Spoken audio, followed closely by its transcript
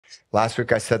Last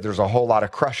week I said there's a whole lot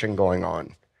of crushing going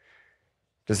on.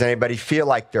 Does anybody feel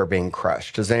like they're being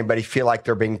crushed? Does anybody feel like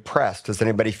they're being pressed? Does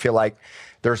anybody feel like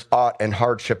there's aught and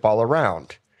hardship all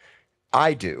around?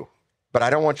 I do, but I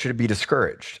don't want you to be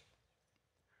discouraged.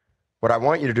 What I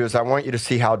want you to do is I want you to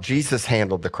see how Jesus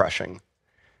handled the crushing.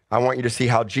 I want you to see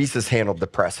how Jesus handled the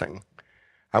pressing.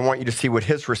 I want you to see what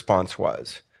his response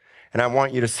was. And I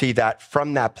want you to see that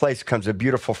from that place comes a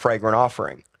beautiful, fragrant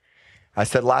offering. I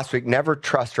said last week, never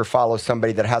trust or follow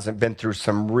somebody that hasn't been through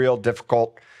some real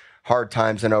difficult, hard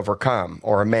times and overcome,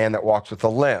 or a man that walks with a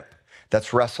limp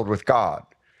that's wrestled with God.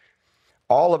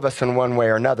 All of us in one way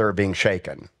or another are being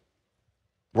shaken.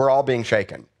 We're all being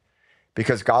shaken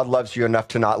because God loves you enough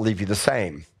to not leave you the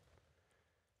same.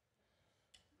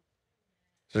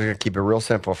 So I'm going to keep it real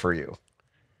simple for you.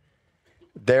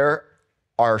 There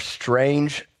are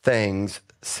strange things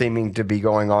seeming to be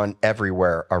going on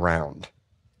everywhere around.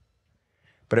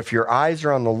 But if your eyes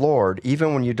are on the Lord,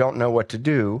 even when you don't know what to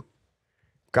do,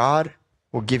 God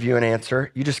will give you an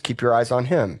answer. You just keep your eyes on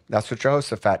him. That's what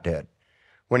Jehoshaphat did.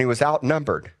 When he was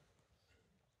outnumbered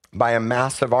by a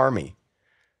massive army,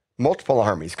 multiple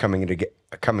armies coming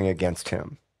against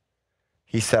him,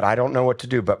 he said, I don't know what to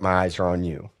do, but my eyes are on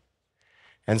you.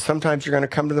 And sometimes you're going to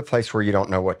come to the place where you don't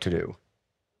know what to do.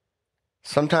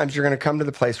 Sometimes you're going to come to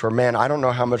the place where, man, I don't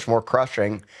know how much more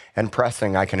crushing and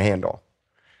pressing I can handle.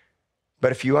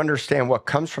 But if you understand what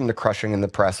comes from the crushing and the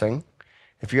pressing,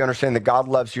 if you understand that God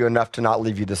loves you enough to not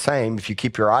leave you the same, if you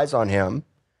keep your eyes on him,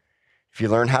 if you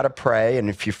learn how to pray, and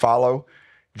if you follow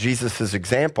Jesus'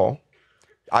 example,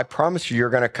 I promise you,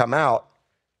 you're going to come out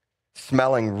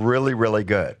smelling really, really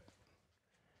good.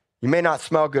 You may not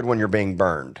smell good when you're being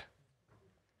burned.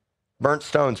 Burnt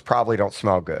stones probably don't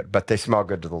smell good, but they smell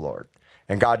good to the Lord.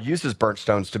 And God uses burnt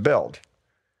stones to build.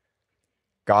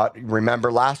 God,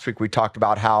 remember last week we talked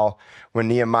about how when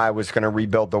Nehemiah was going to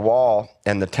rebuild the wall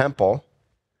and the temple,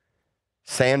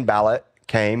 Sanballat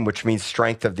came, which means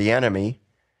strength of the enemy,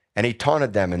 and he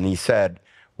taunted them and he said,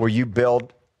 will you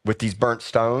build with these burnt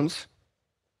stones?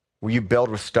 Will you build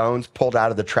with stones pulled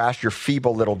out of the trash? You're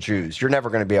feeble little Jews. You're never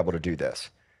going to be able to do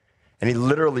this. And he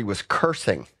literally was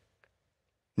cursing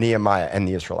Nehemiah and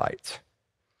the Israelites.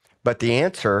 But the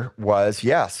answer was,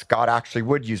 yes, God actually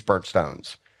would use burnt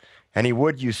stones. And he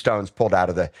would use stones pulled out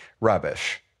of the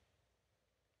rubbish.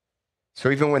 So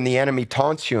even when the enemy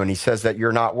taunts you and he says that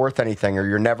you're not worth anything, or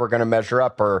you're never going to measure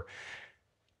up, or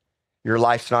your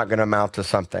life's not going to amount to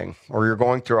something, or you're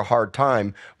going through a hard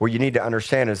time, what you need to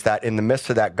understand is that in the midst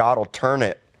of that, God will turn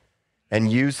it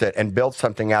and use it and build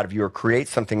something out of you or create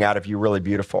something out of you really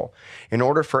beautiful. In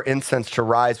order for incense to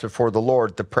rise before the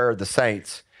Lord, the prayer of the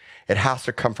saints, it has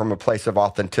to come from a place of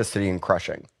authenticity and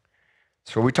crushing.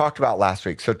 That's what we talked about last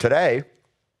week. So today,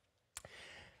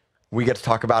 we get to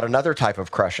talk about another type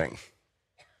of crushing,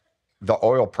 the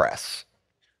oil press.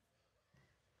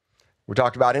 We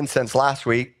talked about incense last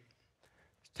week.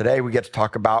 Today, we get to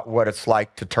talk about what it's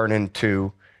like to turn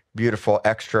into beautiful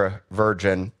extra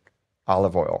virgin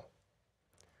olive oil.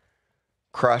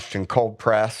 Crushed and cold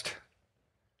pressed,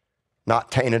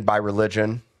 not tainted by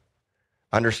religion,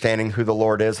 understanding who the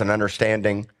Lord is and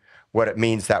understanding what it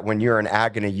means that when you're in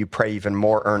agony, you pray even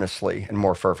more earnestly and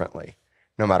more fervently,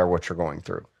 no matter what you're going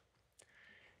through.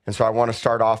 And so I want to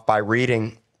start off by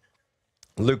reading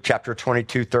Luke chapter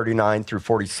 22, 39 through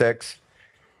 46.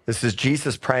 This is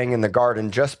Jesus praying in the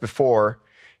garden just before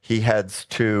he heads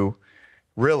to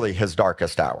really his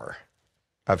darkest hour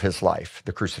of his life,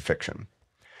 the crucifixion.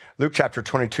 Luke chapter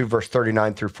 22, verse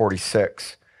 39 through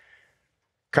 46.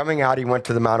 Coming out, he went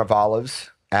to the Mount of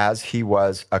Olives as he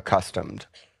was accustomed.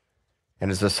 And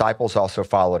his disciples also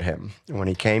followed him. And when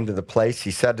he came to the place,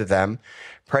 he said to them,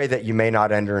 pray that you may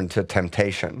not enter into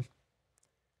temptation.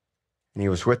 And he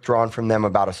was withdrawn from them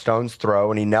about a stone's throw,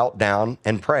 and he knelt down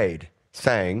and prayed,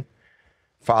 saying,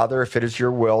 Father, if it is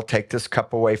your will, take this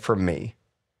cup away from me.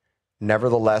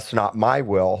 Nevertheless, not my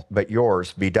will, but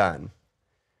yours be done.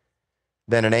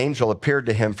 Then an angel appeared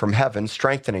to him from heaven,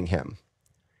 strengthening him.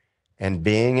 And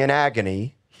being in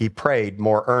agony, he prayed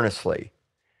more earnestly.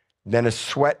 Then his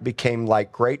sweat became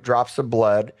like great drops of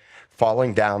blood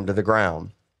falling down to the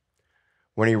ground.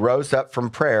 When he rose up from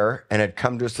prayer and had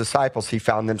come to his disciples, he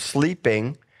found them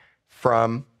sleeping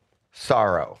from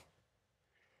sorrow.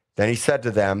 Then he said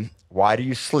to them, why do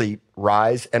you sleep?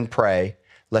 Rise and pray,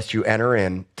 lest you enter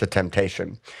into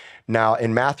temptation. Now,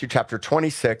 in Matthew chapter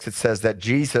 26, it says that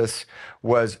Jesus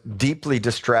was deeply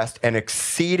distressed and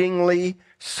exceedingly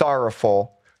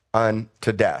sorrowful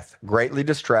unto death, greatly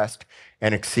distressed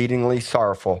and exceedingly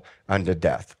sorrowful unto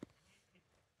death.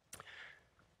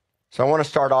 So I want to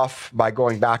start off by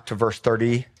going back to verse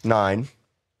 39.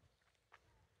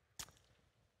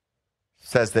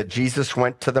 says that Jesus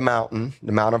went to the mountain,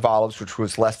 the Mount of Olives, which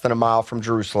was less than a mile from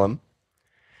Jerusalem,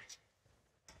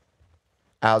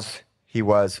 as he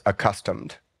was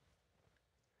accustomed.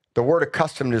 The word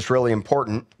accustomed is really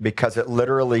important because it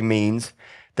literally means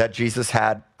that Jesus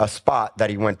had a spot that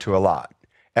he went to a lot.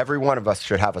 Every one of us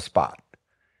should have a spot.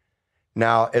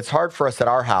 Now, it's hard for us at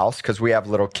our house because we have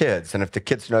little kids. And if the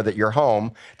kids know that you're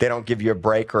home, they don't give you a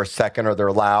break or a second, or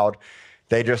they're loud.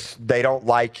 They don't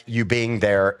like you being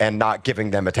there and not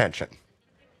giving them attention.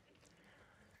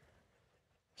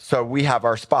 So we have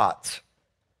our spots.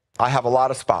 I have a lot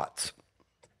of spots.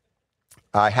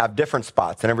 I have different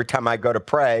spots. And every time I go to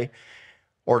pray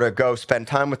or to go spend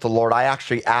time with the Lord, I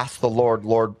actually ask the Lord,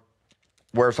 Lord,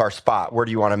 where's our spot? Where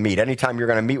do you want to meet? Anytime you're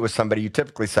going to meet with somebody, you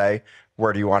typically say,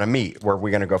 where do you want to meet? Where are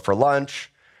we going to go for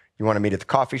lunch? You want to meet at the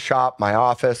coffee shop, my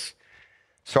office?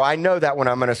 So I know that when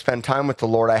I'm going to spend time with the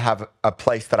Lord, I have a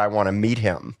place that I want to meet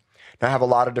him. And I have a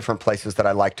lot of different places that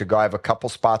I like to go. I have a couple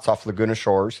spots off Laguna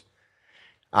Shores.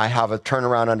 I have a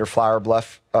turnaround under Flower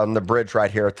Bluff on the bridge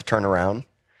right here at the turnaround.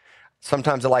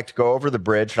 Sometimes I like to go over the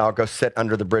bridge, and I'll go sit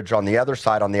under the bridge on the other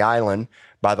side on the island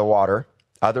by the water.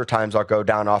 Other times I'll go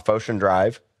down off Ocean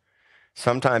Drive.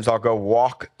 Sometimes I'll go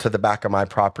walk to the back of my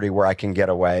property where I can get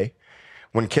away.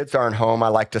 When kids aren't home, I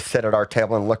like to sit at our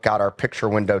table and look out our picture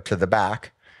window to the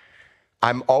back.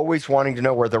 I'm always wanting to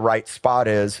know where the right spot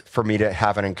is for me to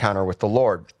have an encounter with the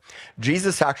Lord.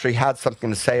 Jesus actually had something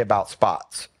to say about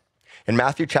spots. In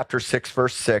Matthew chapter 6,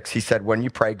 verse 6, he said, when you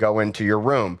pray, go into your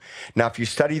room. Now, if you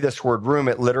study this word room,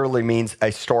 it literally means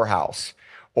a storehouse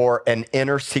or an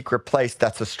inner secret place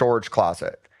that's a storage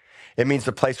closet. It means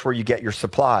a place where you get your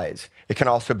supplies. It can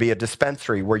also be a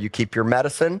dispensary where you keep your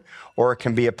medicine, or it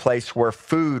can be a place where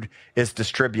food is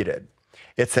distributed.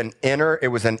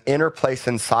 It was an inner place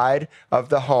inside of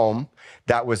the home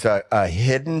that was a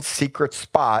hidden secret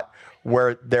spot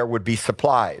where there would be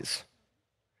supplies.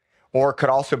 Or it could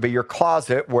also be your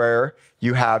closet where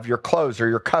you have your clothes or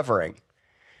your covering.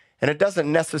 And it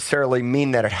doesn't necessarily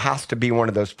mean that it has to be one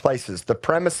of those places. The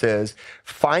premise is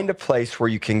find a place where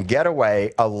you can get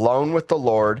away alone with the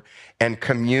Lord and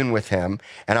commune with him.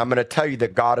 And I'm going to tell you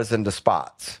that God is into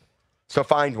spots. So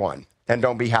find one and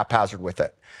don't be haphazard with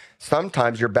it.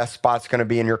 Sometimes your best spot's going to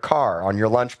be in your car, on your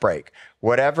lunch break.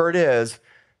 Whatever it is,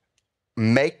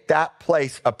 make that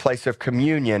place a place of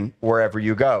communion wherever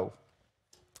you go.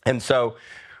 And so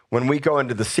when we go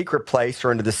into the secret place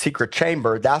or into the secret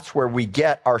chamber, that's where we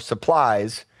get our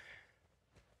supplies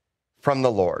from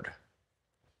the Lord.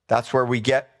 That's where we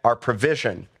get our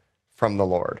provision from the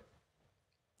Lord.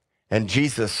 And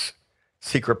Jesus'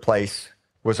 secret place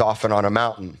was often on a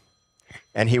mountain,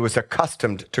 and he was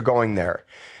accustomed to going there.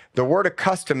 The word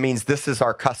accustomed means this is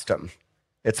our custom.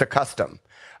 It's a custom.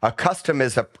 A custom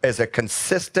is a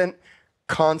consistent,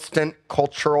 constant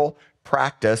cultural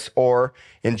practice, or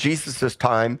in Jesus'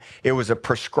 time, it was a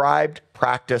prescribed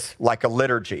practice like a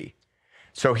liturgy.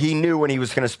 So he knew when he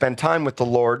was going to spend time with the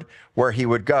Lord where he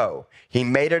would go. He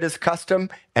made it his custom,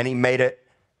 and he made it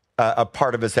a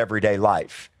part of his everyday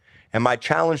life. And my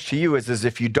challenge to you is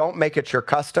if you don't make it your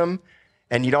custom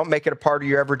and you don't make it a part of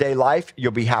your everyday life,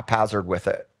 you'll be haphazard with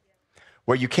it.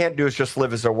 What you can't do is just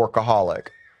live as a workaholic.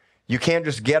 You can't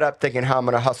just get up thinking how I'm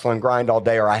going to hustle and grind all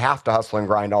day, or I have to hustle and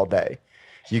grind all day.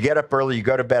 You get up early, you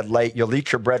go to bed late, you'll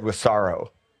eat your bread with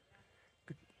sorrow.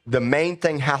 The main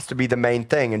thing has to be the main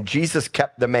thing. And Jesus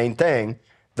kept the main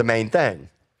thing,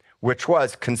 which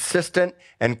was consistent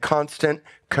and constant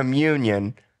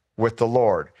communion with the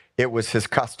Lord. It was his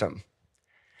custom.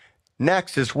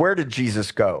 Next is, where did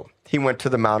Jesus go? He went to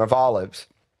the Mount of Olives,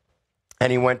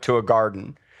 and he went to a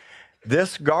garden.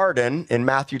 This garden, in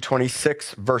Matthew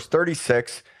 26, verse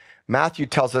 36, Matthew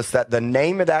tells us that the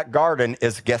name of that garden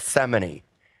is Gethsemane.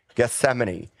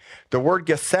 Gethsemane. The word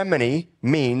Gethsemane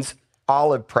means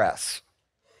olive press.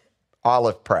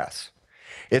 Olive press.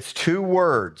 It's two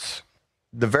words.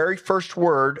 The very first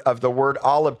word of the word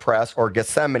olive press or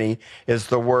Gethsemane is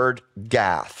the word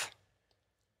Gath.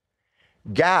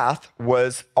 Gath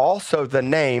was also the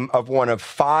name of one of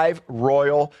 5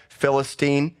 royal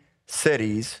Philistine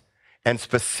cities, and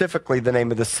specifically the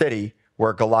name of the city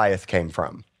where Goliath came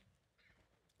from.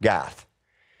 Gath.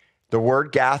 The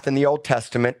word Gath in the Old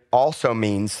Testament also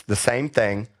means the same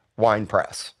thing, wine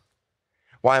press.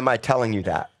 Why am I telling you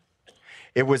that?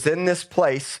 It was in this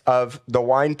place of the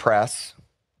wine press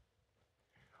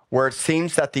where it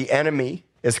seems that the enemy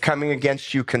is coming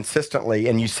against you consistently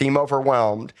and you seem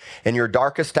overwhelmed in your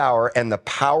darkest hour, and the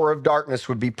power of darkness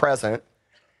would be present,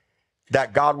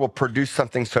 that God will produce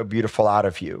something so beautiful out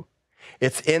of you.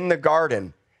 It's in the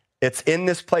garden. It's in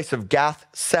this place of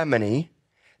Gethsemane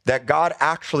that God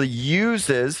actually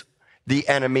uses the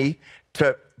enemy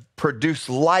to produce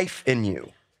life in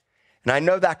you. And I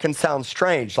know that can sound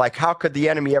strange. Like, how could the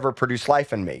enemy ever produce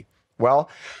life in me? Well,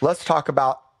 let's talk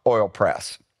about oil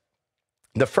press.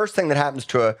 The first thing that happens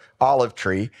to an olive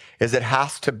tree is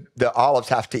the olives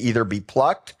have to either be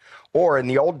plucked, or in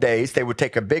the old days, they would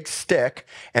take a big stick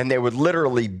and they would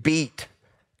literally beat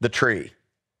the tree.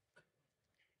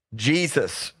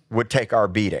 Jesus would take our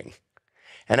beating.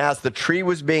 And as the tree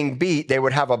was being beat, they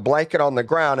would have a blanket on the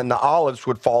ground and the olives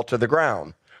would fall to the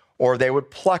ground, or they would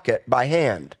pluck it by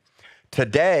hand.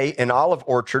 Today, in olive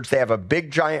orchards, they have a big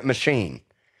giant machine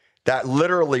that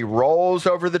literally rolls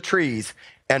over the trees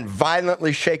and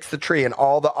violently shakes the tree, and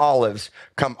all the olives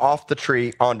come off the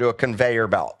tree onto a conveyor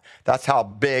belt. That's how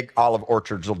big olive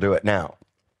orchards will do it now.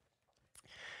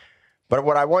 But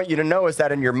what I want you to know is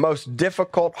that in your most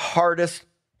difficult, hardest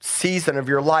season of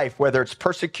your life, whether it's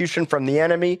persecution from the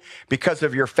enemy because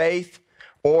of your faith,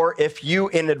 or if you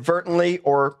inadvertently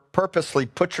or purposely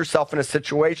put yourself in a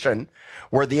situation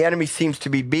where the enemy seems to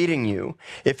be beating you,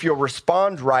 if you'll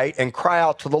respond right and cry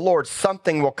out to the Lord,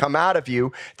 something will come out of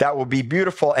you that will be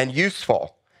beautiful and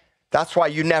useful. That's why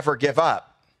you never give up.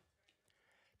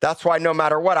 That's why no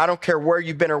matter what, I don't care where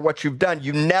you've been or what you've done,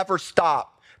 you never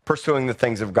stop pursuing the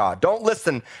things of God. Don't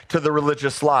listen to the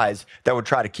religious lies that would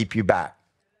try to keep you back.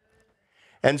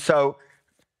 And so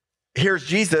here's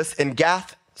Jesus in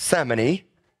Gethsemane.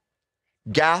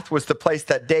 Gath was the place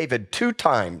that David 2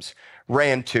 times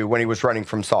ran to when he was running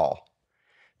from Saul.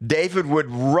 David would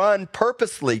run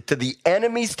purposely to the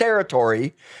enemy's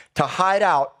territory to hide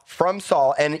out from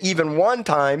Saul, and even one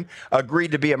time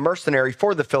agreed to be a mercenary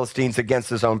for the Philistines against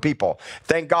his own people.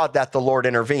 Thank God that the Lord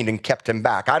intervened and kept him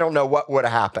back. I don't know what would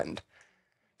have happened.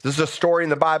 This is a story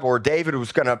in the Bible where David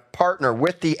was going to partner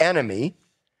with the enemy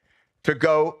to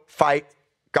go fight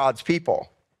God's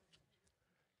people.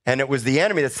 And it was the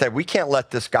enemy that said, we can't let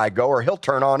this guy go or he'll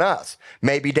turn on us.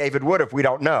 Maybe David would have, we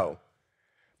don't know.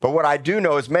 But what I do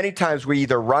know is many times we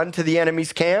either run to the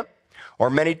enemy's camp, or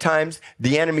many times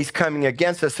the enemy's coming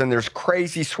against us and there's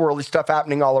crazy swirly stuff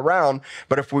happening all around.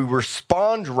 But if we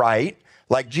respond right,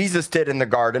 like Jesus did in the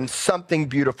garden, something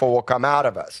beautiful will come out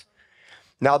of us.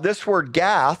 Now this word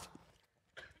gath,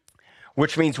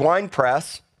 which means wine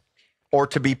press or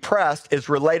to be pressed, is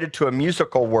related to a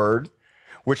musical word,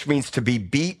 which means to be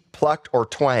beat, plucked, or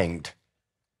twanged.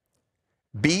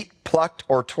 Beat, plucked,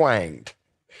 or twanged.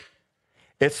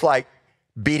 It's like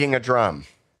beating a drum.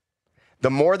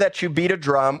 The more that you beat a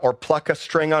drum or pluck a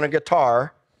string on a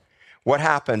guitar, what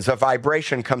happens? A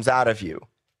vibration comes out of you.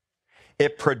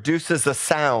 It produces a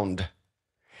sound.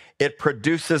 It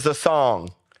produces a song.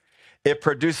 It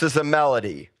produces a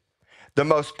melody. The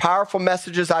most powerful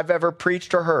messages I've ever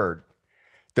preached or heard,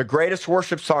 the greatest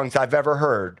worship songs I've ever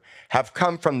heard, have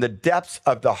come from the depths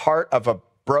of the heart of a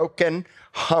broken,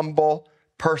 humble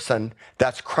person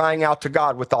that's crying out to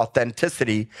God with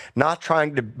authenticity, not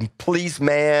trying to please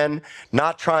man,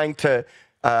 not trying to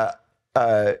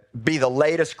be the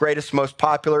latest, greatest, most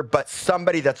popular, but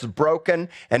somebody that's broken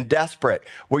and desperate.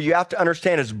 What you have to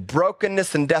understand is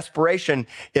brokenness and desperation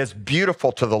is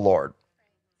beautiful to the Lord.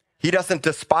 He doesn't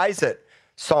despise it.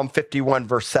 Psalm 51,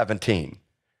 verse 17.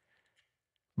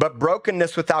 But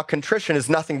brokenness without contrition is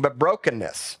nothing but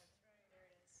brokenness.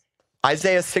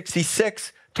 Isaiah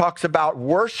 66 talks about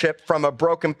worship from a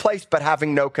broken place, but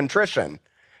having no contrition.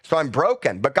 So I'm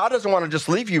broken, but God doesn't want to just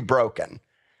leave you broken.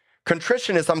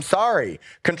 Contrition is, I'm sorry.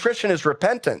 Contrition is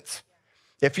repentance.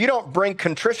 If you don't bring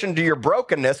contrition to your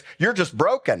brokenness, you're just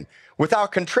broken.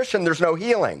 Without contrition, there's no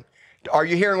healing. Are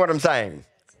you hearing what I'm saying?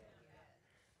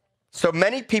 So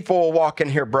many people will walk in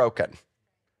here broken.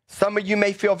 Some of you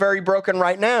may feel very broken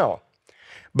right now.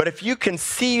 But if you can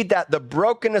see that the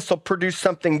brokenness will produce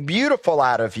something beautiful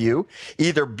out of you,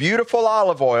 either beautiful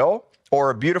olive oil or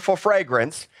a beautiful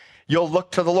fragrance, you'll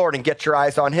look to the Lord and get your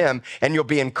eyes on him, and you'll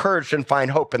be encouraged and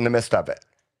find hope in the midst of it.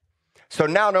 So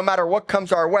now, no matter what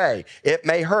comes our way, it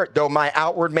may hurt, though my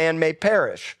outward man may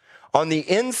perish. On the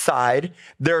inside,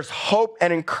 there's hope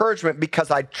and encouragement because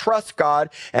I trust God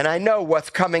and I know what's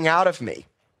coming out of me.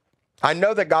 I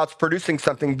know that God's producing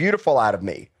something beautiful out of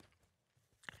me.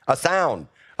 A sound,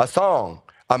 a song,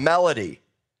 a melody.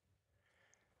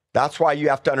 That's why you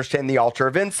have to understand the altar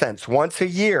of incense. Once a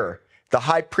year, the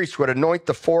high priest would anoint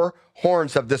the 4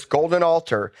 horns of this golden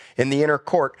altar in the inner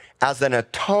court as an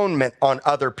atonement on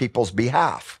other people's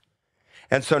behalf.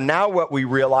 And so now what we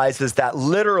realize is that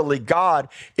literally God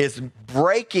is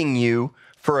breaking you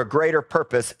for a greater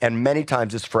purpose, and many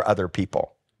times it's for other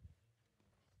people.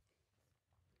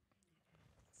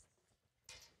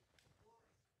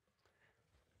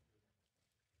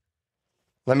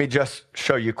 Let me just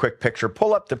show you a quick picture.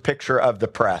 Pull up the picture of the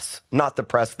press, not the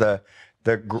press, the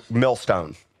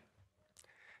millstone.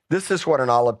 This is what an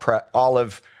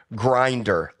olive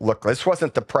grinder looked like. This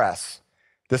wasn't the press.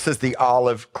 This is the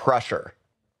olive crusher.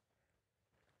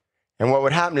 And what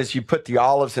would happen is you put the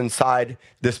olives inside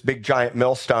this big giant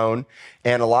millstone,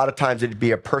 and a lot of times it'd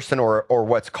be a person or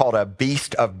what's called a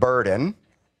beast of burden.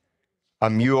 A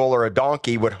mule or a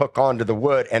donkey would hook onto the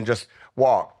wood and just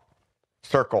walk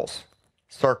circles,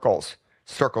 circles,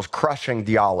 circles, crushing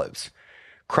the olives,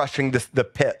 crushing the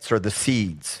pits or the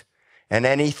seeds and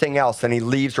anything else, any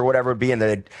leaves or whatever would be in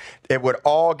there. It would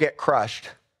all get crushed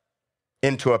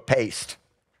into a paste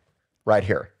right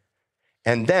here.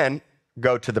 And then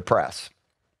go to the press.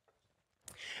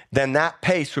 Then that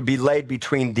paste would be laid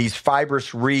between these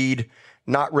fibrous reed,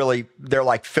 not really, they're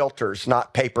like filters,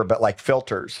 not paper, but like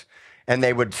filters. And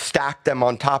they would stack them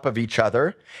on top of each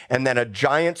other. And then a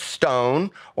giant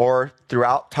stone, or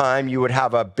throughout time, you would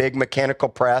have a big mechanical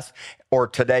press, or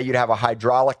today you'd have a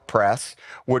hydraulic press,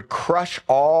 would crush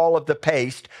all of the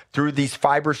paste through these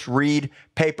fibrous reed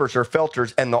papers or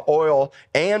filters, and the oil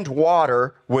and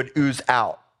water would ooze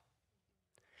out.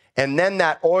 And then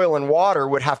that oil and water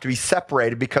would have to be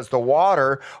separated because the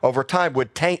water over time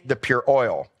would taint the pure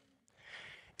oil.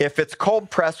 If it's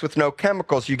cold pressed with no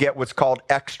chemicals, you get what's called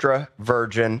extra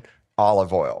virgin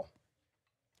olive oil.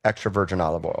 Extra virgin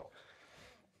olive oil.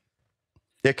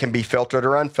 It can be filtered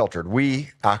or unfiltered.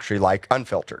 We actually like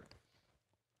unfiltered.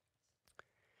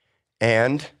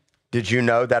 And did you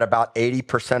know that about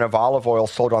 80% of olive oil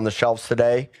sold on the shelves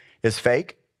today is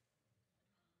fake?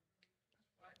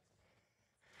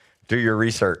 Do your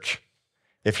research.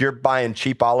 If you're buying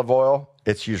cheap olive oil,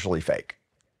 it's usually fake.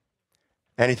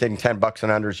 Anything $10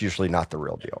 and under is usually not the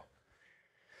real deal.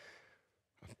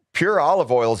 Pure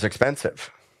olive oil is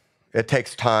expensive. It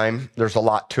takes time. There's a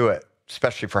lot to it,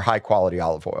 especially for high quality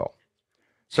olive oil.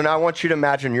 So now I want you to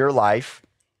imagine your life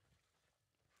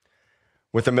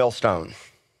with a millstone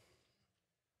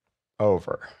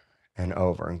over and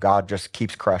over. And God just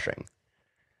keeps crushing,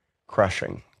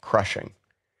 crushing, crushing.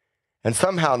 And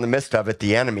somehow in the midst of it,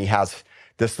 the enemy has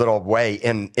this little way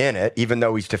in it, even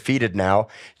though he's defeated now.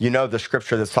 You know the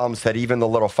scripture that Solomon said, even the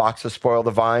little foxes spoil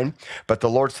the vine. But the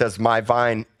Lord says, my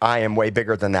vine, I am way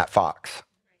bigger than that fox.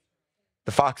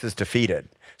 The fox is defeated.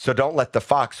 So don't let the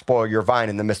fox spoil your vine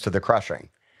in the midst of the crushing.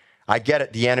 I get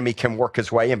it, the enemy can work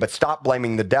his way in, but stop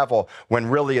blaming the devil when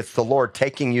really it's the Lord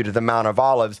taking you to the Mount of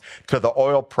Olives, to the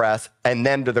oil press, and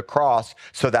then to the cross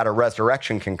so that a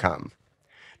resurrection can come.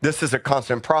 This is a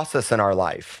constant process in our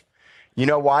life. You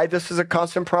know why this is a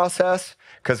constant process?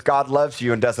 Because God loves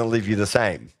you and doesn't leave you the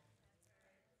same.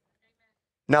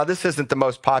 Now, this isn't the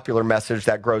most popular message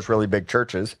that grows really big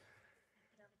churches,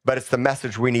 but it's the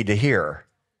message we need to hear.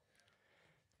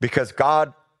 Because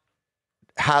God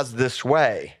has this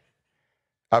way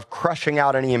of crushing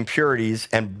out any impurities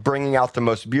and bringing out the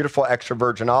most beautiful extra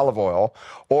virgin olive oil,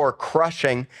 or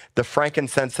crushing the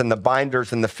frankincense and the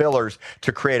binders and the fillers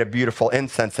to create a beautiful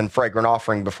incense and fragrant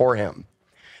offering before him.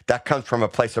 That comes from a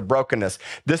place of brokenness.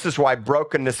 This is why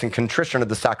brokenness and contrition are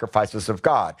the sacrifices of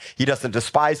God. He doesn't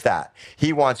despise that.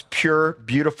 He wants pure,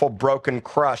 beautiful, broken,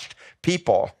 crushed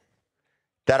people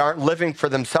that aren't living for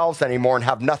themselves anymore and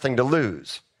have nothing to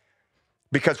lose.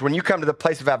 Because when you come to the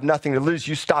place of have nothing to lose,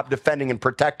 you stop defending and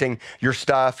protecting your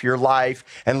stuff, your life,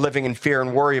 and living in fear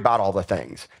and worry about all the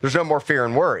things. There's no more fear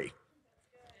and worry.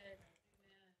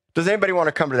 Does anybody want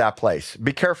to come to that place?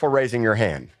 Be careful raising your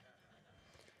hand.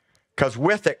 Because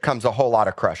with it comes a whole lot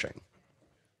of crushing.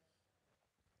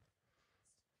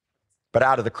 But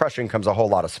out of the crushing comes a whole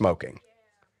lot of smoking.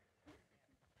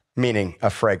 Meaning a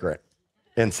fragrant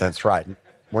incense, right?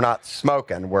 We're not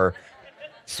smoking, we're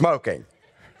smoking.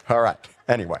 All right.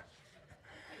 Anyway,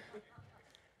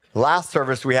 last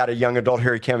service, we had a young adult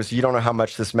here. He came and said, you don't know how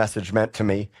much this message meant to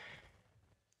me.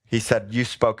 He said, you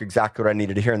spoke exactly what I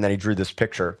needed to hear. And then he drew this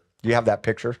picture. Do you have that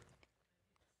picture?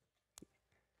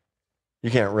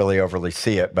 You can't really overly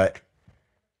see it, but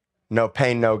no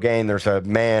pain, no gain. There's a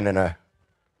man in a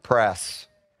press.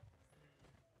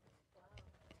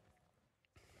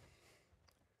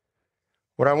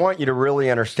 What I want you to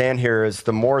really understand here is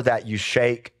the more that you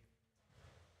shake,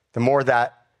 the more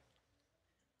that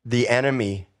the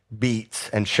enemy beats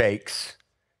and shakes,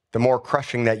 the more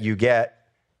crushing that you get,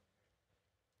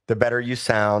 the better you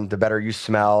sound, the better you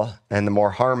smell, and the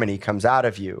more harmony comes out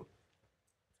of you.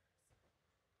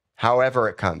 However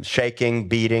it comes, shaking,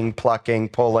 beating, plucking,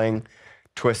 pulling,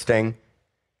 twisting.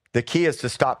 The key is to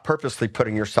stop purposely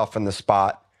putting yourself in the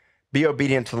spot. Be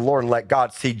obedient to the Lord and let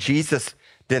God see. Jesus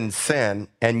didn't sin,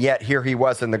 and yet here he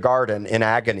was in the garden in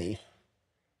agony,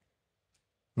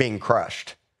 being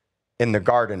crushed in the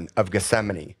Garden of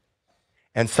Gethsemane.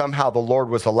 And somehow the Lord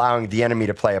was allowing the enemy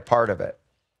to play a part of it.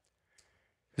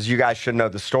 Because you guys should know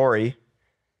the story.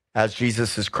 As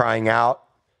Jesus is crying out,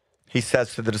 he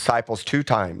says to the disciples 2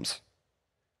 times,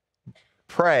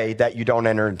 pray that you don't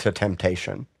enter into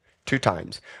temptation. 2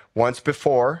 times. Once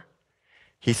before,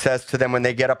 he says to them when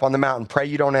they get up on the mountain, pray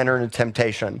you don't enter into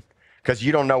temptation because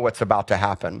you don't know what's about to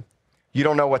happen. You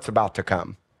don't know what's about to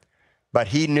come. But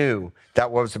he knew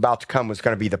that what was about to come was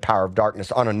going to be the power of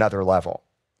darkness on another level.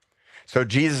 So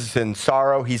Jesus is in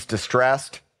sorrow, he's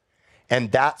distressed,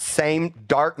 and that same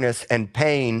darkness and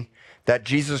pain that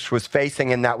Jesus was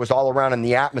facing and that was all around in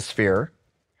the atmosphere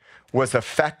was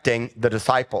affecting the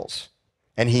disciples,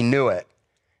 and he knew it.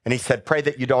 And he said, pray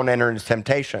that you don't enter into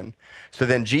temptation. So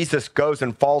then Jesus goes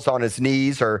and falls on his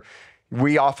knees, or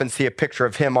we often see a picture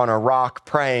of him on a rock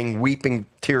praying, weeping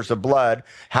tears of blood.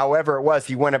 However it was,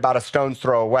 he went about a stone's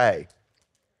throw away.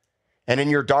 And in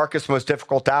your darkest, most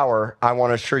difficult hour, I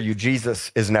want to assure you,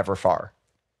 Jesus is never far.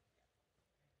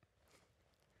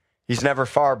 He's never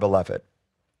far, beloved.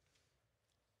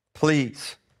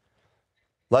 Please,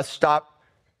 let's stop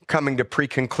coming to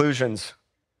pre-conclusions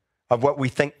of what we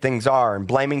think things are and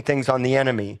blaming things on the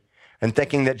enemy and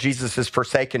thinking that Jesus has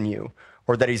forsaken you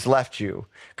or that he's left you,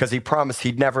 because he promised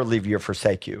he'd never leave you or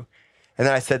forsake you. And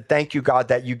then I said, thank you, God,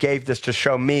 that you gave this to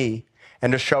show me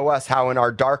and to show us how in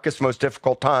our darkest, most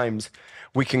difficult times,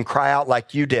 we can cry out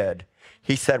like you did.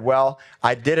 He said, well,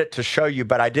 I did it to show you,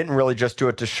 but I didn't really just do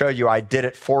it to show you. I did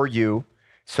it for you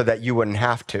so that you wouldn't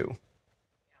have to.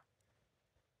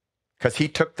 Because he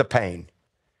took the pain.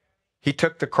 He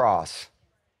took the cross.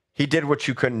 He did what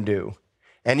you couldn't do.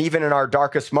 And even in our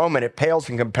darkest moment, it pales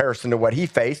in comparison to what he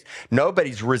faced.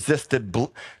 Nobody's resisted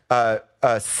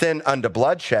sin unto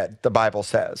bloodshed, the Bible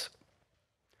says.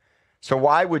 So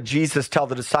why would Jesus tell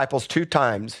the disciples 2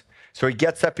 times? So he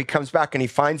gets up, he comes back, and he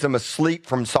finds them asleep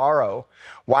from sorrow.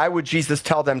 Why would Jesus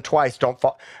tell them twice,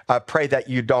 pray that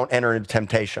you don't enter into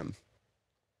temptation?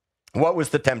 What was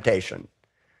the temptation?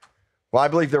 Well, I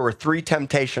believe there were 3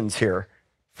 temptations here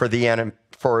for the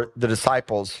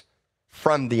disciples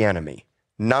from the enemy.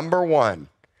 Number 1,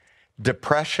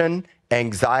 depression,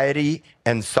 anxiety,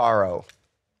 and sorrow.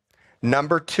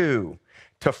 Number 2,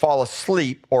 to fall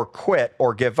asleep or quit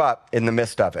or give up in the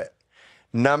midst of it.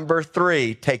 Number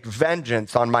 3, take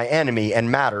vengeance on my enemy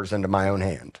and matters into my own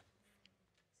hand.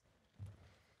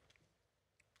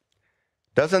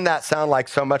 Doesn't that sound like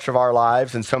so much of our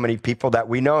lives and so many people that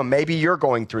we know? And maybe you're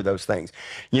going through those things.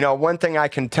 You know, one thing I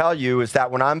can tell you is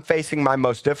that when I'm facing my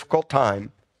most difficult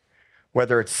time,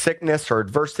 whether it's sickness or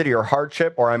adversity or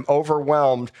hardship, or I'm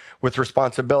overwhelmed with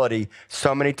responsibility,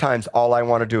 so many times all I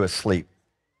want to do is sleep.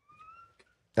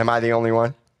 Am I the only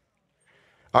one?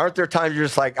 Aren't there times you're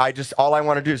just like, all I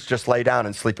want to do is just lay down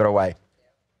and sleep it away?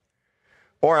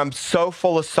 Or I'm so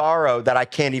full of sorrow that I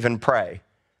can't even pray.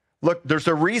 Look, there's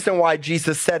a reason why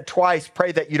Jesus said twice,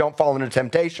 pray that you don't fall into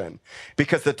temptation.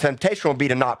 Because the temptation will be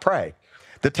to not pray.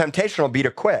 The temptation will be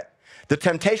to quit. The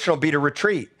temptation will be to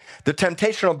retreat. The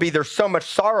temptation will be there's so much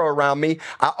sorrow around me,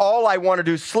 all I want to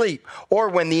do is sleep. Or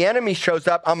when the enemy shows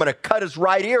up, I'm going to cut his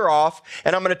right ear off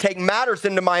and I'm going to take matters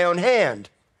into my own hand.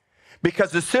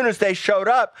 Because as soon as they showed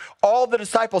up, all the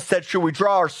disciples said, should we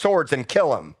draw our swords and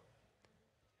kill him?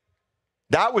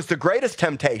 That was the greatest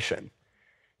temptation.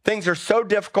 Things are so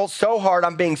difficult, so hard.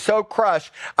 I'm being so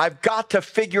crushed. I've got to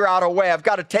figure out a way. I've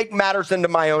got to take matters into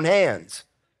my own hands.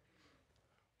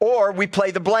 Or we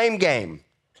play the blame game.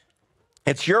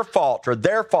 It's your fault or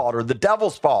their fault or the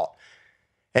devil's fault.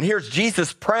 And here's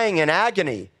Jesus praying in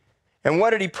agony. And what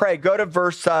did he pray? Go to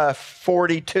verse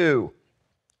 42.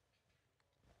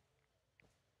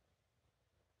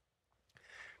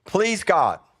 Please,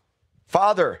 God,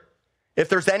 Father, if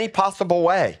there's any possible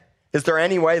way, is there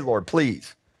any way, Lord,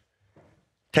 please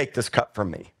take this cup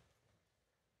from me.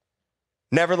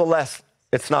 Nevertheless,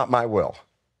 it's not my will.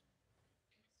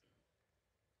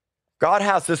 God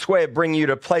has this way of bringing you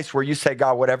to a place where you say,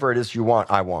 God, whatever it is you want,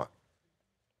 I want.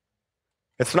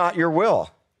 It's not your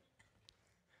will.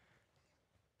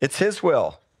 It's his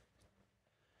will.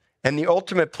 And the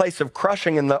ultimate place of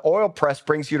crushing in the oil press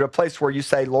brings you to a place where you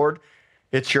say, Lord,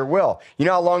 it's your will. You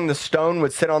know how long the stone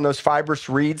would sit on those fibrous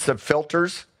reeds of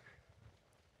filters?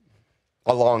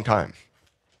 A long time.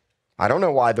 I don't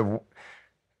know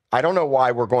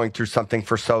why we're going through something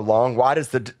for so long. Why does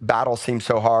the battle seem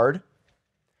so hard?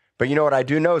 But you know what I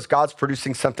do know is God's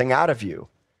producing something out of you.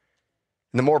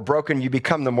 And the more broken you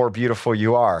become, the more beautiful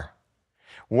you are.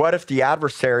 What if the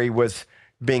adversary was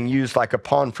being used like a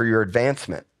pawn for your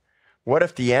advancement? What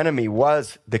if the enemy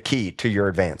was the key to your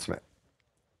advancement?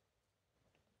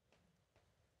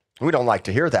 We don't like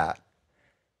to hear that.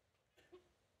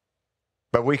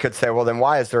 But we could say, well, then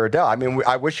why is there a devil? I mean,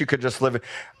 I wish you could just live.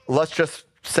 Let's just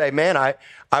say, man,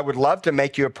 I would love to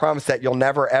make you a promise that you'll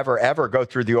never, ever, ever go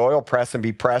through the oil press and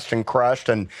be pressed and crushed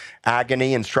and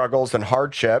agony and struggles and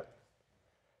hardship.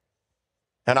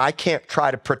 And I can't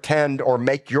try to pretend or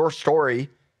make your story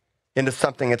into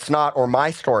something it's not, or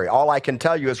my story. All I can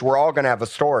tell you is we're all going to have a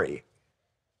story.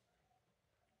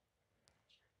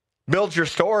 Build your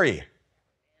story.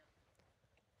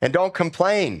 And don't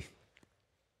complain.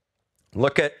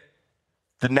 Look at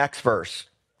the next verse,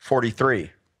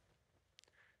 43.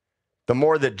 The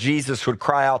more that Jesus would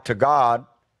cry out to God,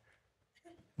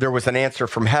 there was an answer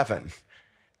from heaven.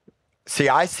 See,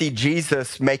 I see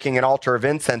Jesus making an altar of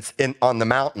incense on the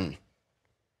mountain.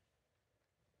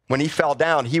 When he fell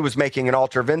down, he was making an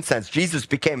altar of incense. Jesus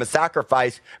became a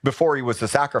sacrifice before he was a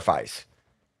sacrifice.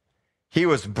 He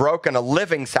was broken, a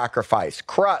living sacrifice,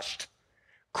 crushed,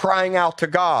 crying out to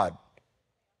God.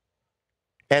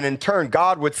 And in turn,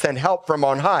 God would send help from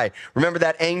on high. Remember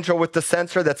that angel with the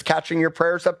censer that's catching your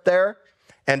prayers up there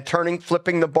and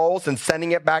flipping the bowls and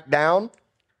sending it back down?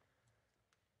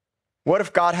 What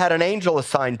if God had an angel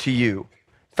assigned to you?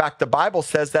 In fact, the Bible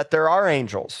says that there are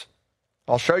angels.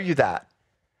 I'll show you that.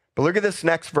 But look at this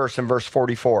next verse in verse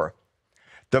 44.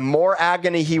 The more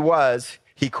agony he was,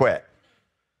 he quit.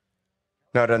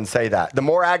 No, it doesn't say that. The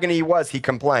more agony he was, he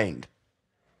complained.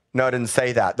 No, it didn't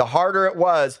say that. The harder it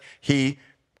was, he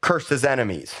cursed his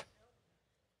enemies.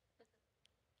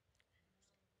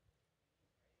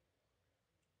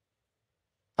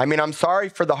 I mean, I'm sorry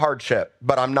for the hardship,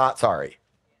 but I'm not sorry.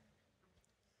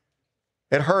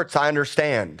 It hurts, I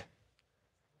understand.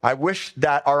 I wish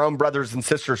that our own brothers and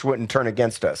sisters wouldn't turn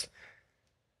against us.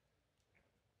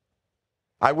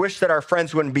 I wish that our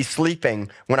friends wouldn't be sleeping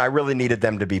when I really needed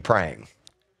them to be praying.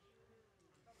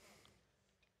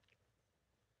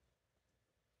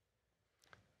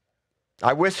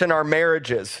 I wish in our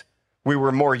marriages we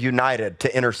were more united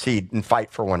to intercede and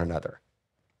fight for one another.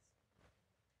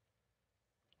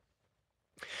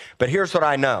 But here's what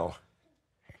I know.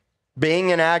 Being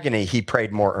in agony, he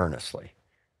prayed more earnestly.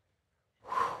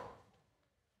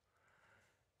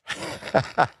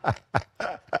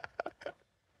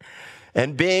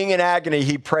 And being in agony,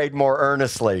 he prayed more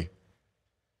earnestly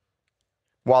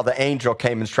while the angel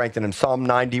came and strengthened him. Psalm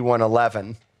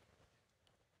 91:11.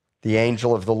 The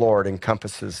angel of the Lord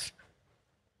encompasses,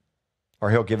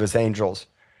 or he'll give his angels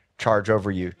charge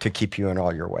over you to keep you in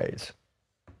all your ways.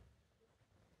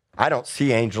 I don't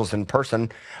see angels in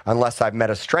person unless I've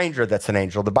met a stranger that's an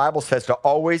angel. The Bible says to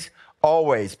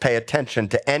always pay attention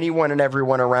to anyone and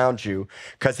everyone around you,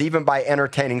 because even by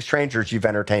entertaining strangers, you've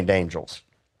entertained angels.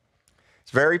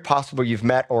 It's very possible you've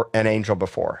met an angel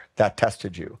before that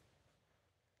tested you.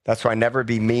 That's why never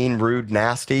be mean, rude,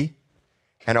 nasty,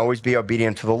 and always be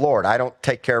obedient to the Lord. I don't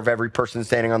take care of every person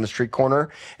standing on the street corner,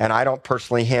 and I don't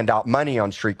personally hand out money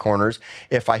on street corners.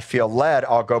 If I feel led,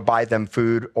 I'll go buy them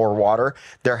food or water.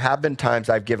 There have been times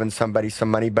I've given somebody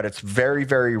some money, but it's very,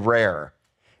 very rare.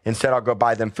 Instead, I'll go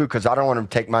buy them food because I don't want them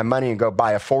to take my money and go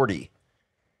buy a 40,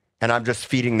 and I'm just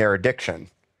feeding their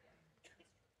addiction.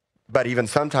 But even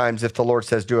sometimes if the Lord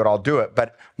says do it, I'll do it.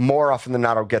 But more often than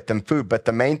not, I'll get them food. But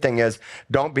the main thing is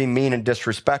don't be mean and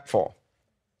disrespectful,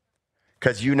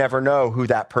 because you never know who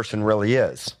that person really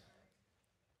is.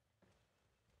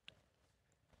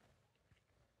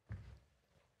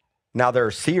 Now, there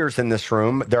are seers in this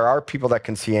room. There are people that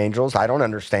can see angels. I don't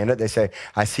understand it. They say,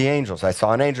 I see angels. I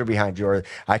saw an angel behind you, or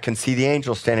I can see the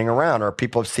angels standing around, or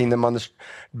people have seen them on the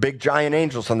big giant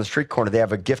angels on the street corner. They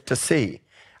have a gift to see.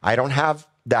 I don't have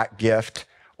that gift,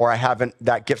 or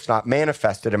that gift's not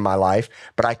manifested in my life,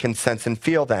 but I can sense and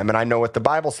feel them. And I know what the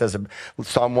Bible says.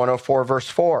 Psalm 104, verse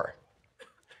 4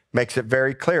 makes it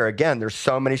very clear. Again, there's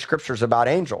so many scriptures about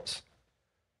angels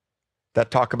that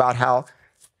talk about how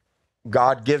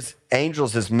God gives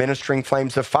angels as ministering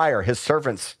flames of fire, his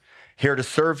servants here to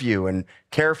serve you and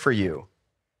care for you.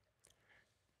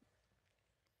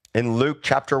 In Luke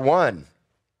chapter 1,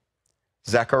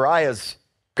 Zechariah's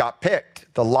got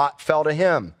picked. The lot fell to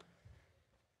him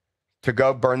to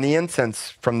go burn the incense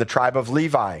from the tribe of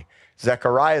Levi.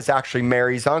 Zechariah is actually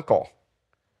Mary's uncle.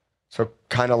 So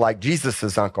kind of like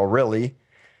Jesus's uncle, really.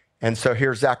 And so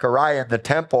here's Zechariah in the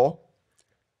temple,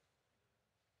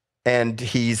 and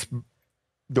he's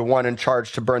the one in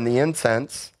charge to burn the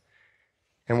incense.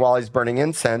 And while he's burning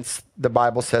incense, the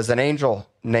Bible says an angel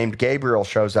named Gabriel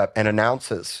shows up and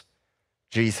announces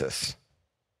Jesus.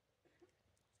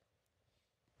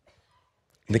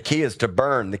 The key is to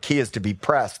burn. The key is to be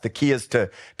pressed. The key is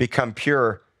to become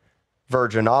pure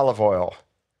virgin olive oil.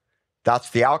 That's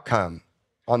the outcome.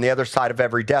 On the other side of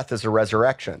every death is a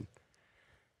resurrection.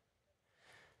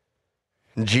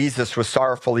 Jesus was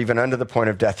sorrowful even unto the point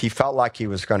of death. He felt like he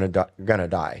was going to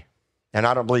die. And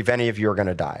I don't believe any of you are going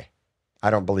to die. I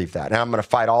don't believe that. And I'm going to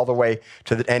fight all the way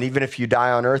to the, and even if you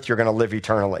die on earth, you're going to live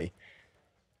eternally.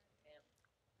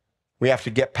 We have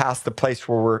to get past the place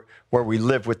where we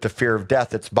live with the fear of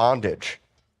death. It's bondage.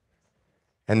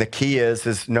 And the key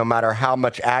is no matter how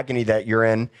much agony that you're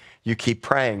in, you keep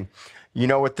praying. You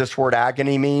know what this word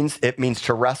agony means? It means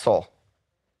to wrestle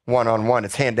one-on-one.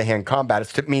 It's hand-to-hand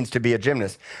combat. It means to be a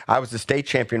gymnast. I was a state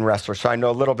champion wrestler, so I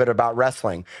know a little bit about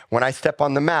wrestling. When I step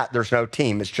on the mat, there's no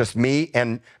team. It's just me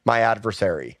and my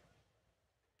adversary.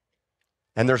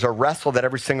 And there's a wrestle that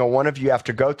every single one of you have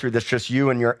to go through that's just you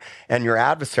and your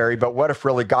adversary. But what if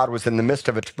really God was in the midst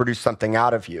of it to produce something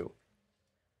out of you?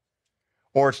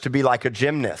 Or it's to be like a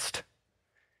gymnast.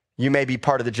 You may be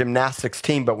part of the gymnastics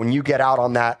team, but when you get out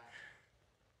on that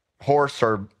horse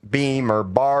or beam or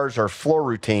bars or floor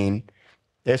routine,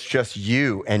 it's just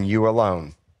you and you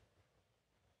alone.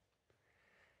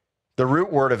 The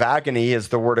root word of agony is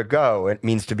the word to go. It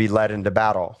means to be led into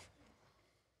battle.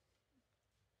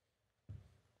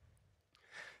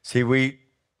 See, we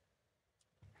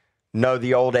know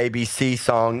the old ABC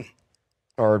song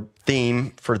or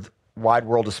theme for the wide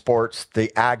world of sports,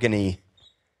 the agony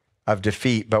of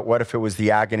defeat. But what if it was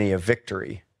the agony of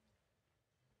victory?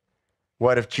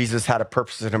 What if Jesus had a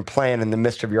purpose and a plan in the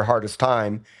midst of your hardest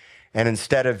time, and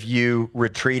instead of you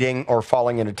retreating or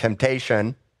falling into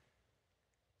temptation,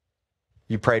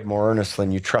 you prayed more earnestly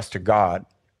and you trusted God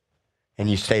and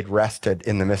you stayed rested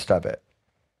in the midst of it?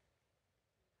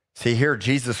 See, here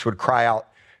Jesus would cry out.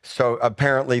 So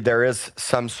apparently there is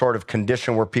some sort of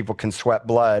condition where people can sweat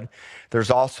blood. There's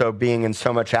also being in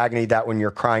so much agony that when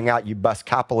you're crying out, you bust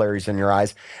capillaries in your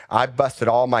eyes. I busted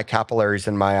all my capillaries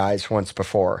in my eyes once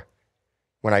before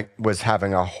when I was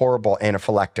having a horrible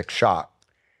anaphylactic shock.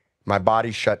 My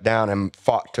body shut down and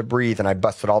fought to breathe, and I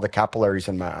busted all the capillaries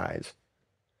in my eyes.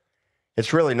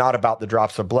 It's really not about the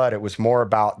drops of blood. It was more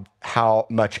about how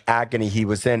much agony he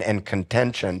was in and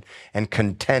contention and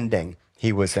contending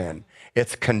he was in.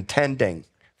 It's contending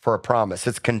for a promise.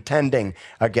 It's contending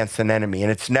against an enemy,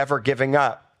 and it's never giving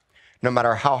up, no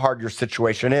matter how hard your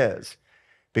situation is,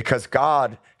 because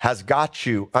God has got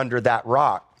you under that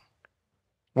rock.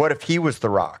 What if he was the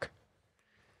rock?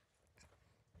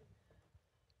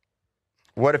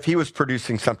 What if he was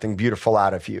producing something beautiful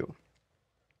out of you?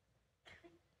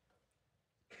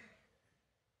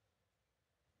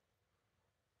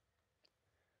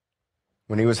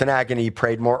 When he was in agony, he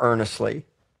prayed more earnestly.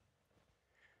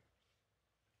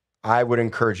 I would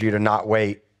encourage you to not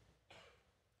wait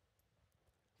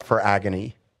for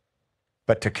agony,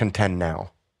 but to contend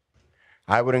now.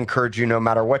 I would encourage you, no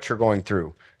matter what you're going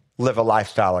through, live a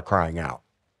lifestyle of crying out.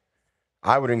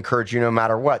 I would encourage you, no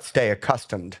matter what, stay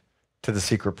accustomed to the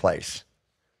secret place.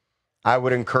 I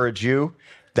would encourage you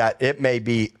that it may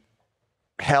be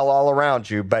hell all around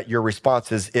you, but your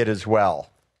response is, it is well.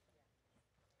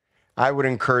 I would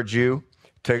encourage you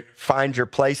to find your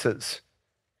places.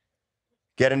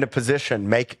 Get into position.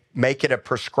 Make it a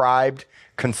prescribed,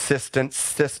 consistent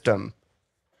system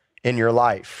in your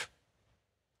life.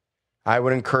 I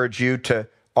would encourage you to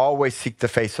always seek the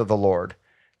face of the Lord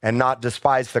and not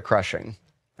despise the crushing.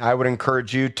 I would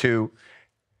encourage you to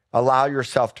allow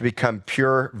yourself to become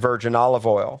pure virgin olive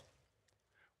oil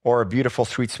or a beautiful,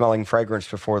 sweet-smelling fragrance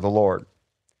before the Lord.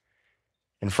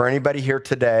 And for anybody here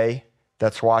today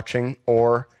that's watching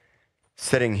or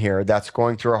sitting here that's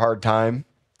going through a hard time,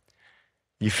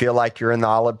 you feel like you're in the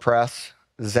olive press.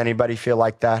 Does anybody feel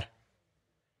like that?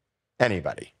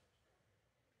 Anybody?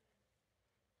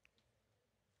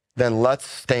 Then let's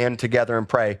stand together and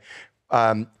pray.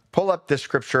 Pull up this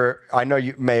scripture. I know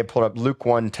you may have pulled up Luke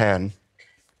 1:10.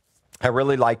 I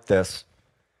really like this.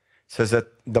 It says that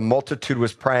the multitude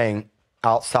was praying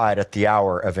outside at the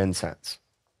hour of incense.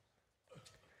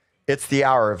 It's the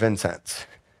hour of incense.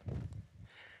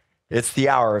 It's the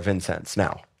hour of incense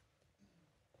now.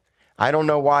 I don't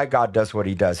know why God does what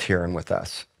he does here and with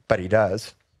us, but he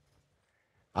does.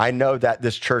 I know that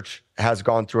this church has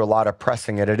gone through a lot of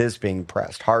pressing, and it is being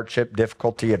pressed. Hardship,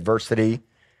 difficulty, adversity.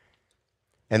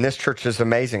 And this church is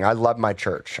amazing. I love my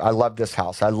church. I love this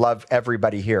house. I love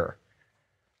everybody here.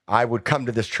 I would come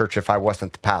to this church if I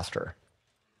wasn't the pastor.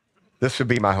 This would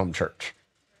be my home church.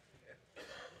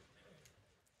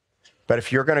 But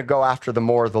if you're going to go after the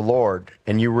more of the Lord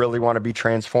and you really want to be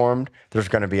transformed, there's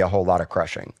going to be a whole lot of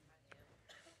crushing.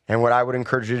 And what I would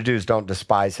encourage you to do is don't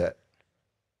despise it.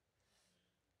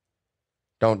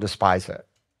 Don't despise it.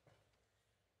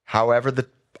 However, the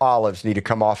olives need to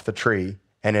come off the tree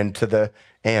and into the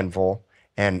anvil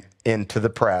and into the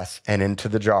press and into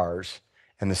the jars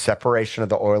and the separation of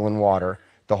the oil and water,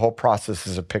 The whole process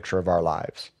is a picture of our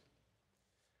lives.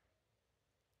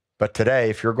 But today,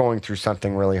 if you're going through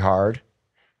something really hard,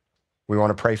 we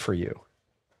want to pray for you.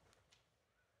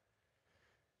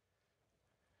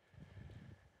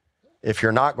 If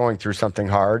you're not going through something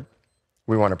hard,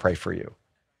 we want to pray for you.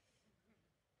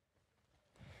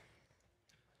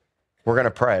 We're going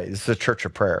to pray. This is a church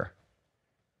of prayer.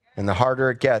 And the harder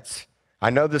it gets, I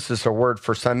know this is a word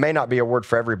for some, may not be a word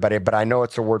for everybody, but I know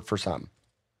it's a word for some.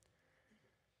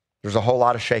 There's a whole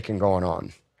lot of shaking going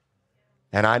on.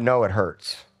 And I know it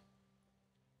hurts.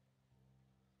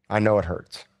 I know it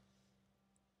hurts.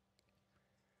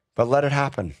 But let it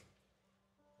happen.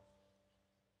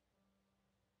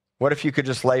 What if you could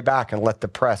just lay back and let the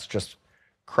press just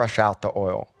crush out the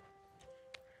oil?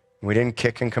 We didn't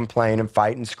kick and complain and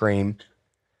fight and scream,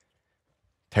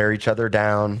 tear each other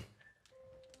down.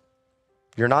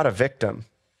 You're not a victim.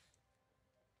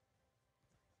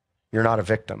 You're not a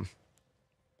victim.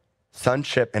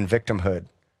 Sonship and victimhood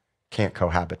can't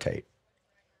cohabitate.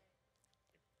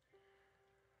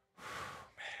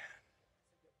 Man,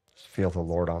 just feel the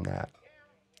Lord on that.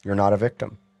 You're not a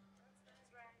victim.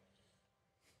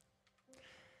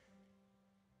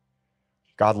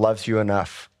 God loves you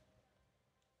enough.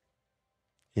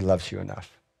 He loves you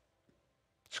enough.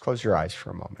 Just close your eyes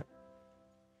for a moment.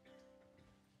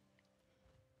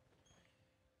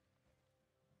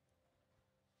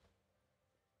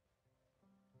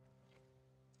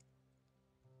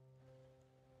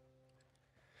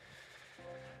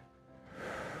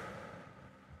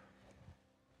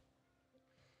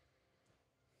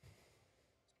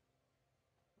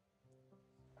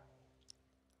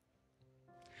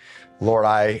 Lord,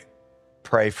 I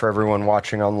pray for everyone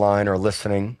watching online or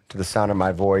listening to the sound of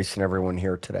my voice and everyone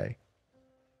here today.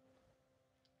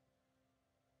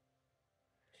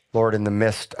 Lord, in the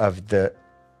midst of the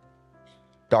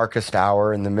darkest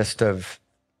hour, in the midst of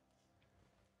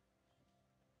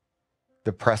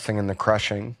the pressing and the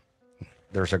crushing,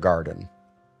 there's a garden.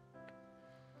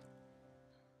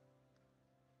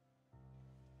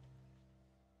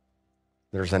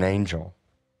 There's an angel.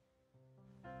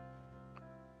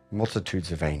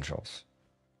 Multitudes of angels.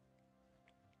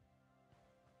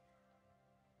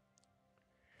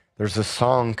 There's a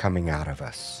song coming out of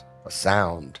us, a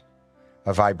sound,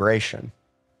 a vibration,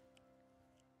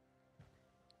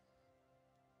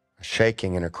 a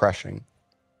shaking and a crushing,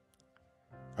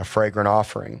 a fragrant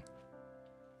offering.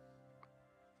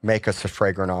 Make us a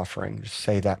fragrant offering. Just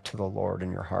say that to the Lord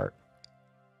in your heart.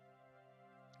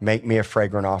 Make me a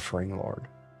fragrant offering, Lord.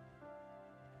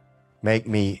 Make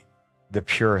me the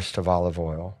purest of olive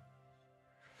oil.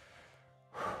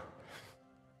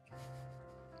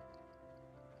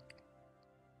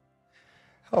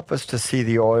 Help us to see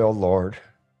the oil, Lord.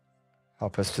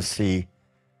 Help us to see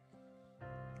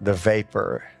the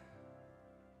vapor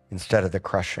instead of the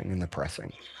crushing and the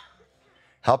pressing.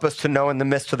 Help us to know in the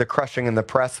midst of the crushing and the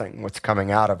pressing what's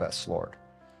coming out of us, Lord.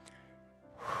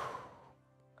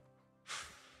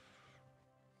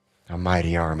 A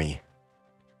mighty army.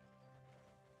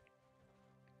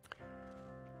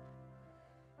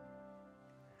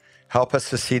 Help us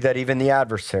to see that even the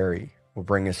adversary will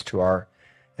bring us to our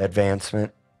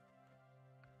advancement.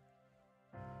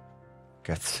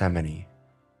 Gethsemane.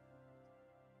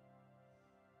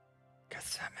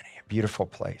 Gethsemane, a beautiful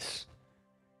place,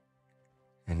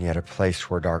 and yet a place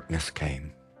where darkness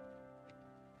came.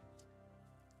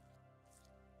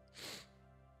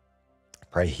 I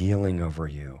pray healing over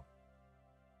you.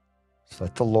 So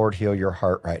let the Lord heal your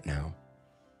heart right now.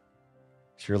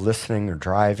 As you're listening or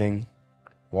driving,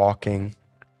 walking,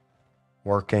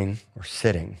 working, or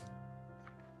sitting,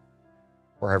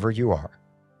 wherever you are.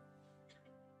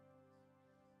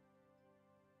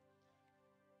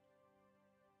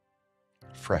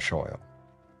 Fresh oil.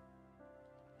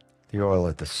 The oil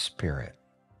of the Spirit.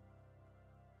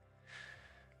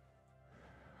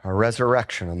 A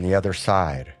resurrection on the other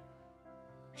side.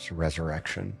 It's a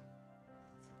resurrection.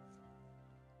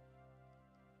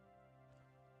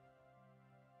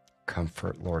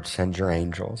 Comfort, Lord. Send your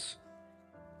angels.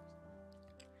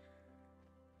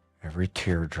 Every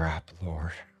teardrop,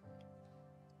 Lord.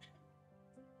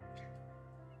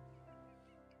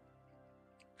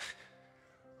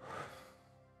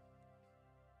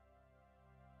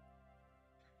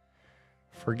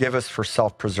 Forgive us for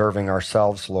self-preserving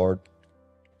ourselves, Lord.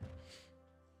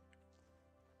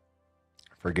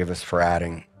 Forgive us for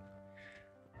adding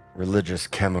religious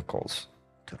chemicals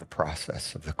to the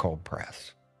process of the cold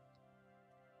press.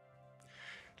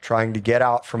 Trying to get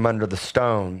out from under the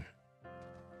stone.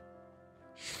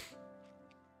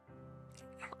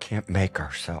 We can't make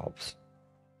ourselves.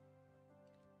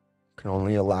 We can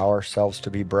only allow ourselves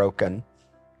to be broken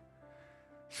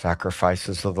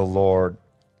Sacrifices of the Lord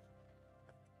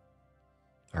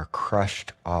are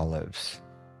crushed olives,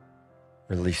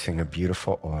 releasing a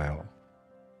beautiful oil.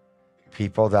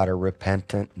 People that are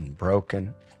repentant and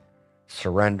broken,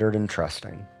 surrendered and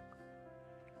trusting.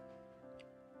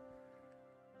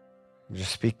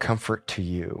 Just speak comfort to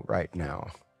you right now.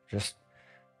 Just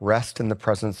rest in the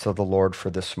presence of the Lord for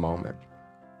this moment.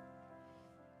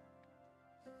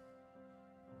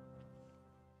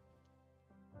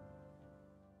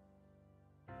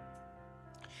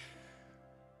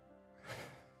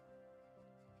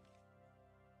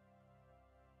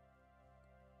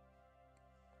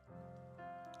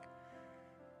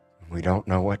 We don't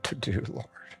know what to do, Lord.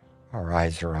 Our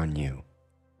eyes are on you.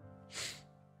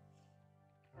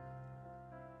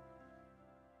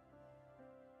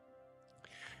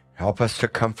 Help us to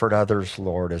comfort others,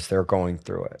 Lord, as they're going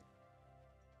through it.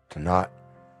 To not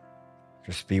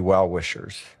just be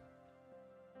well-wishers,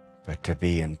 but to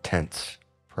be intense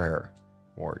prayer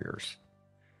warriors.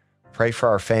 Pray for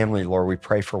our family, Lord. We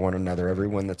pray for one another,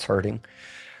 everyone that's hurting,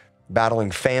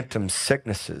 battling phantom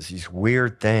sicknesses, these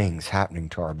weird things happening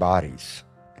to our bodies.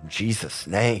 In Jesus'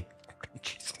 name. In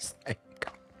Jesus' name,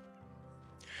 God.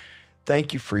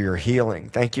 Thank you for your healing.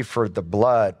 Thank you for the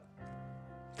blood.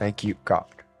 Thank you, God,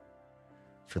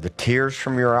 for the tears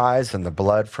from your eyes and the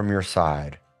blood from your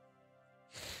side.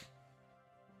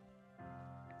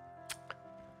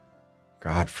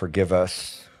 God, forgive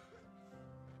us.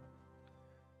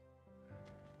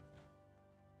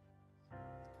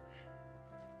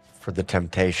 For the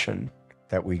temptation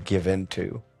that we give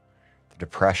into, the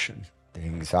depression, the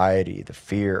anxiety, the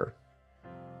fear,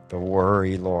 the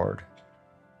worry, Lord,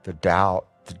 the doubt,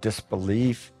 the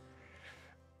disbelief,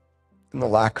 and the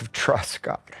lack of trust,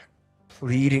 God,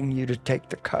 pleading you to take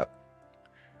the cup.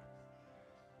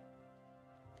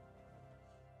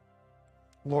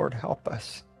 Lord, help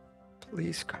us,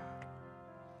 please, God.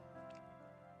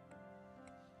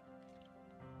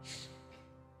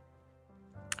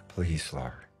 Please,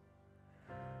 Lord.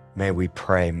 May we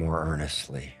pray more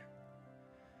earnestly,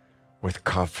 with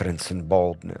confidence and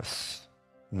boldness,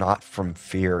 not from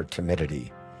fear or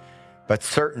timidity, but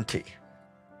certainty.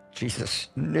 Jesus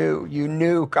you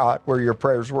knew, God, where your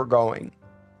prayers were going.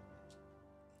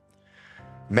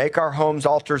 Make our homes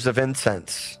altars of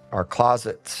incense, our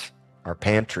closets, our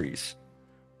pantries.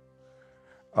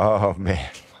 Oh, man.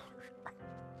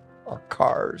 Our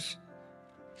cars,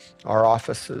 our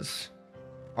offices,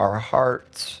 our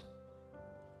hearts.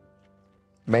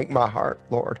 Make my heart,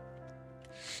 Lord,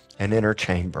 an inner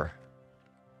chamber,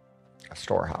 a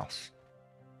storehouse.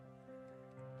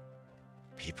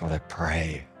 People that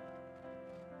pray,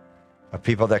 a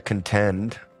people that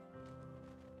contend,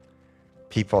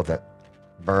 people that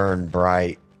burn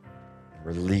bright,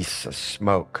 release a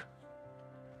smoke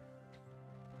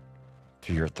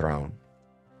to your throne.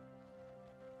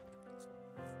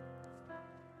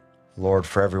 Lord,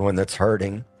 for everyone that's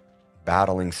hurting,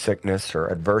 battling sickness or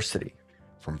adversity,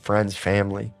 from friends,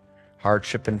 family,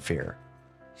 hardship and fear,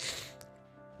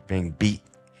 being beat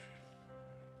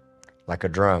like a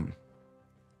drum,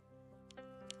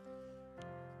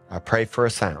 I pray for a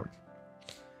sound.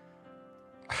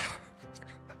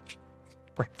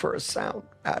 Pray for a sound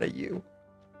out of you.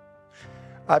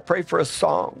 I pray for a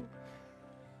song.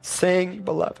 Sing,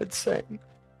 beloved, sing.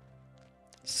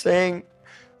 Sing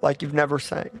like you've never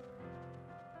sang.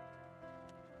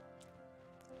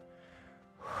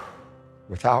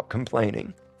 Without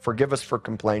complaining. Forgive us for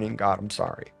complaining, God. I'm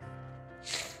sorry.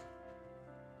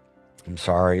 I'm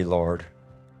sorry, Lord.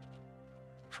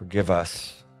 Forgive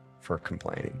us for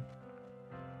complaining.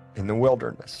 In the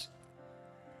wilderness,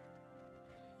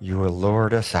 you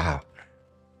lured us out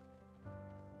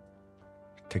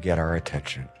to get our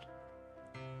attention.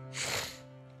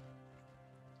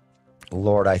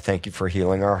 Lord, I thank you for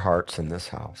healing our hearts in this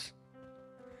house.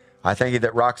 I thank you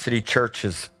that Rock City Church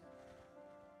is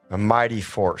a mighty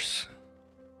force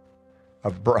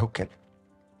of broken,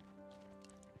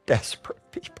 desperate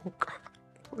people. God,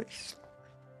 please.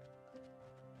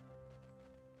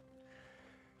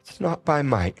 It's not by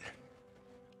might.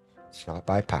 It's not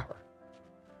by power.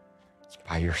 It's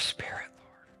by your Spirit,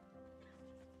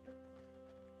 Lord.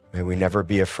 May we never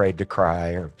be afraid to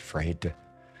cry or afraid to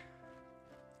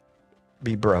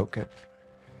be broken.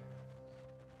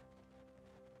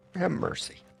 Have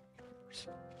mercy.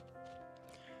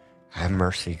 Have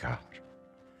mercy, God.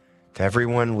 To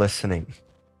everyone listening,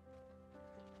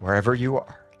 wherever you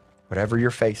are, whatever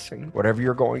you're facing, whatever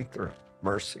you're going through,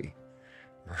 mercy.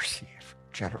 Mercy for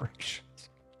generations.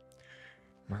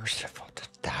 Merciful to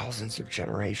thousands of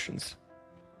generations.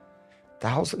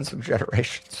 Thousands of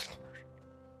generations, Lord.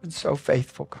 And so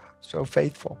faithful, God, so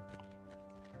faithful.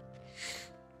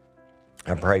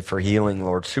 I pray for healing,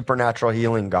 Lord, supernatural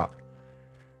healing, God.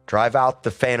 Drive out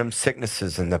the phantom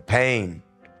sicknesses and the pain,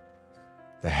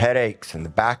 the headaches and the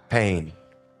back pain,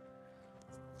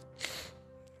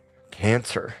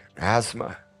 cancer,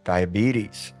 asthma,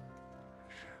 diabetes.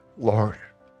 Lord,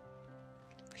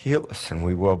 heal us and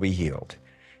we will be healed.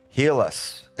 Heal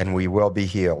us and we will be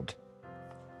healed.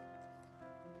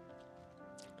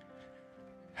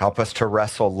 Help us to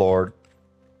wrestle, Lord.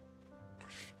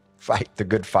 Fight the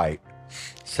good fight.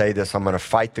 Say this, I'm going to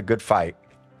fight the good fight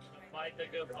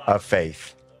of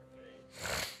faith.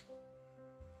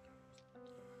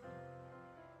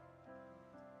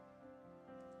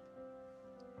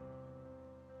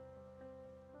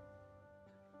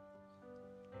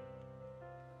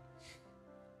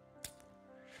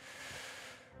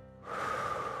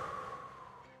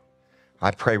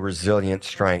 I pray resilient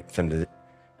strength into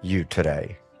you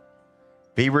today.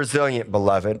 Be resilient,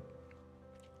 beloved.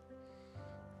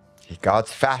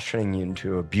 God's fashioning you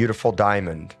into a beautiful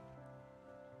diamond,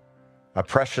 a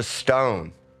precious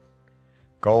stone,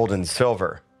 gold and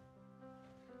silver.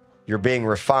 You're being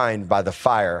refined by the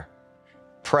fire,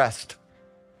 pressed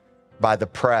by the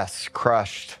press,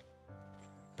 crushed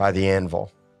by the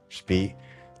anvil. Just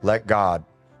let God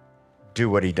do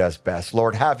what he does best.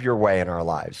 Lord, have your way in our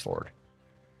lives, Lord.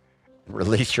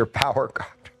 Release your power, God.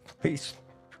 Please,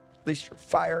 release your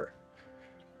fire.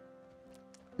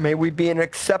 May we be an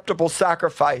acceptable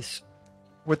sacrifice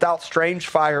without strange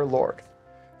fire, Lord.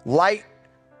 Light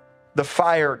the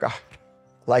fire, God.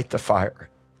 Light the fire.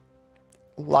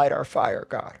 Light our fire,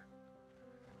 God.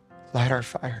 Light our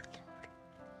fire, Lord.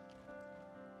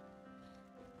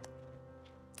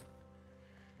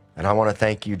 And I want to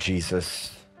thank you,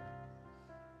 Jesus,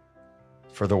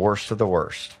 for the worst of the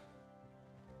worst,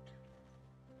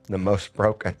 the most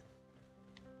broken,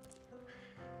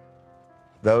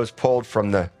 those pulled from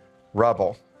the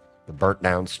rubble, the burnt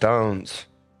down stones,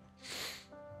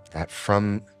 that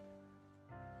from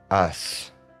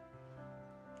us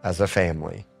as a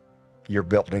family, you're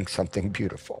building something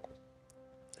beautiful.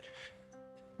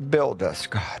 Build us,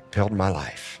 God. Build my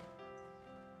life.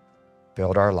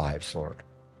 Build our lives, Lord.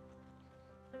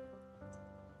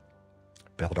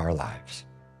 Build our lives.